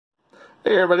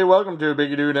Hey everybody, welcome to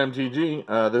Biggie Dude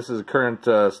MTG. This is current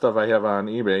stuff I have on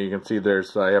eBay. You can see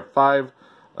I have 5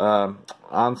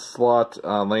 Onslaught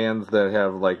lands that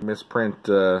have like misprint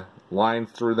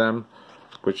lines through them,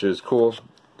 which is cool.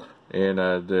 And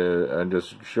I'm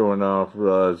just showing off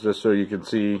just so you can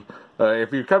see.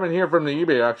 If you're coming here from the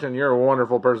eBay auction, you're a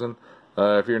wonderful person.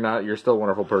 If you're not, you're still a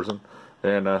wonderful person.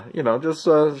 And you know, just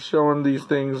showing these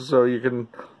things so you can.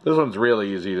 This one's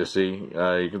really easy to see.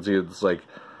 You can see it's like.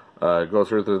 Go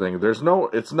through the thing. There's no,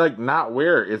 it's like not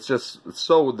weird. It's just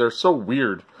they're so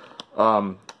weird.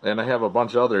 And I have a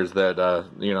bunch of others that,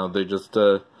 you know, they're just,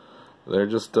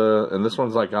 and this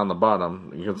one's like on the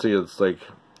bottom. You can see it's like,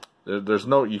 there's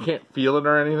no, you can't feel it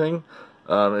or anything.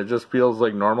 It just feels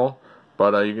like normal.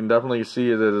 But you can definitely see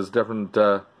it as different,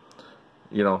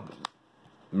 you know,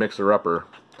 mixer-upper.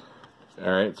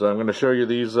 Alright, so I'm going to show you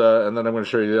these, and then I'm going to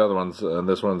show you the other ones.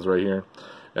 This one's right here.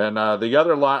 And the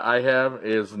other lot I have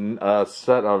is a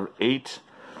set of 8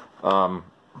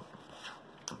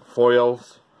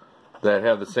 foils that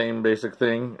have the same basic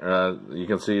thing. You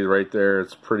can see right there,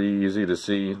 it's pretty easy to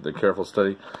see, the careful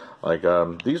study. Like,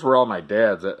 these were all my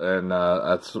dad's, and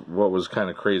that's what was kind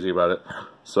of crazy about it.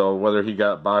 So whether he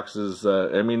got boxes,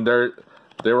 I mean,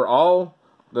 they were all,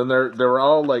 they were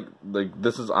all like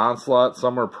this is Onslaught,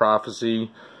 some were Prophecy.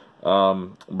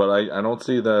 But I don't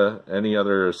see any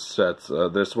other sets.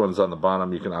 This one's on the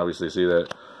bottom. You can obviously see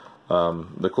that.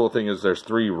 The cool thing is there's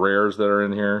 3 rares that are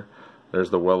in here.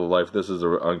 There's the Well of Life. This is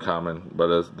an uncommon, but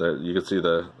you can see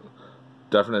the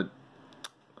definite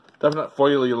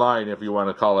foily line, if you want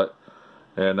to call it.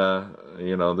 And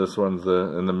you know, this one's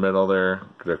in the middle there,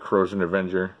 the Corrosion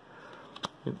Avenger.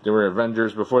 They were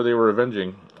Avengers before they were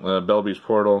avenging. Belby's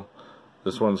Portal.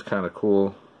 This one's kind of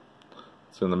cool.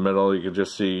 It's in the middle. You can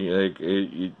just see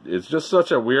it's just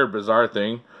such a weird, bizarre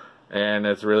thing, and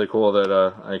it's really cool that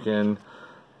I can,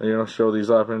 you know, show these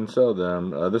up and sell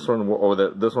them. This one,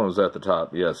 this one was at the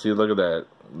top. Yeah, see, look at that,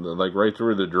 like right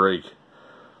through the Drake.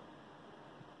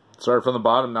 Started from the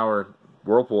bottom. Now we're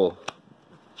Whirlpool.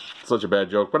 Such a bad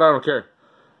joke, but I don't care,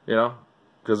 you know,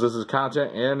 because this is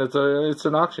content and it's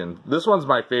an auction. This one's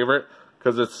my favorite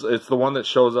because it's the one that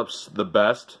shows up the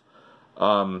best.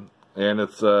 And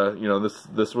it's, you know,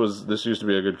 this used to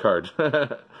be a good card.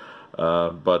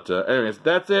 But anyways,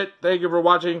 that's it. Thank you for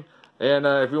watching. And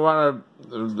if you want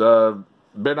to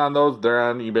bid on those, they're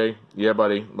on eBay. Yeah,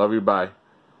 buddy. Love you. Bye.